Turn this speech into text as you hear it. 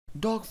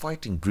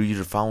Dog-fighting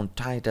breeder found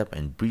tied up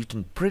and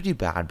beaten pretty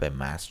bad by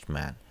masked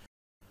man.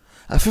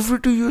 A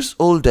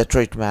 52-year-old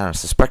Detroit man, a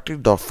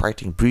suspected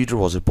dog-fighting breeder,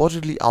 was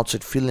reportedly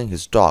outside filling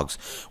his dogs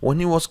when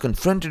he was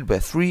confronted by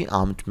three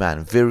armed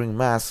men wearing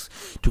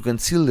masks to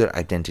conceal their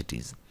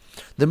identities.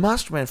 The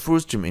masked men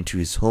forced him into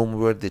his home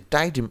where they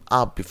tied him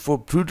up before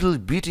brutally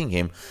beating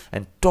him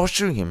and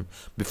torturing him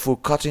before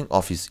cutting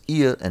off his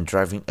ear and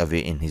driving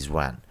away in his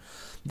van.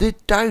 They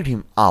tied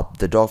him up,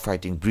 the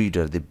dogfighting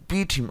breeder. They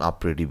beat him up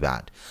pretty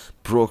bad.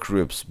 Broke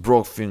ribs,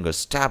 broke fingers,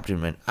 stabbed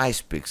him with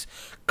ice picks,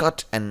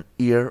 cut an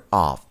ear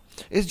off.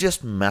 It's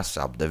just messed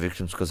up, the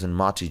victim's cousin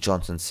Marty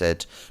Johnson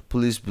said.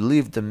 Police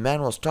believe the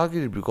man was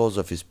targeted because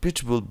of his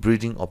pit bull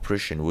breeding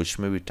operation, which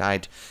may be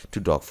tied to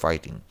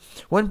dogfighting.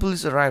 When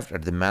police arrived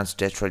at the man's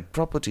Detroit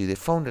property, they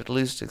found at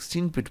least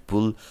 16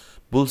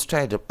 bulls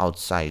tied up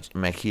outside,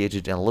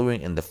 emaciated and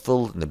living in the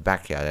filth in the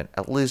backyard, and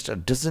at least a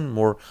dozen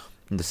more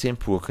in the same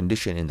poor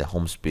condition in the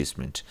home's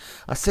basement.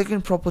 A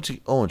second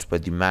property owned by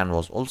the man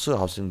was also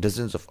housing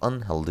dozens of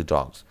unhealthy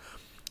dogs.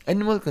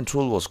 Animal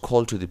control was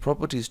called to the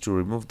properties to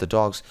remove the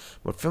dogs,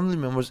 but family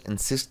members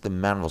insist the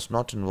man was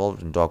not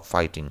involved in dog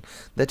fighting,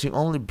 that he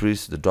only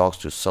breeds the dogs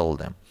to sell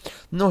them.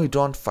 No, he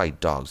don't fight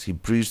dogs, he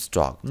breeds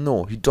dogs.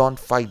 No, he don't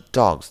fight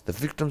dogs, the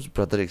victim's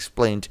brother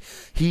explained.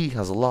 He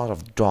has a lot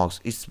of dogs,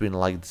 it's been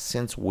like this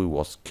since we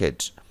was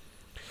kids.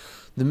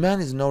 The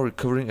man is now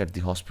recovering at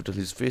the hospital.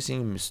 He is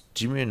facing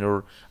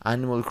misdemeanor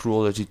animal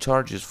cruelty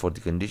charges for the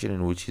condition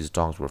in which his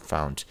dogs were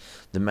found.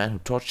 The man who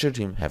tortured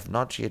him have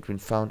not yet been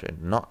found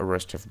and no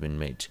arrests have been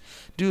made.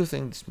 Do you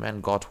think this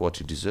man got what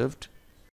he deserved?